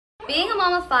Being a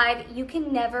mom of 5, you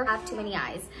can never have too many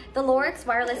eyes. The Lorex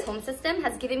wireless home system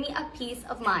has given me a peace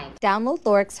of mind. Download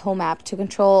Lorex Home app to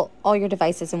control all your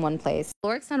devices in one place.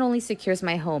 Lorex not only secures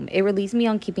my home, it relieves me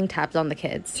on keeping tabs on the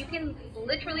kids. You can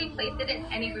literally place it in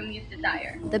any room you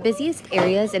desire. The busiest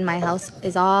areas in my house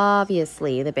is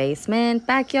obviously the basement,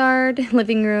 backyard,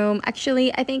 living room.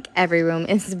 Actually, I think every room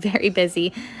is very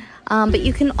busy. But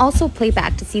you can also play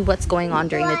back to see what's going on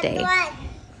during the day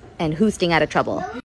and who's staying out of trouble.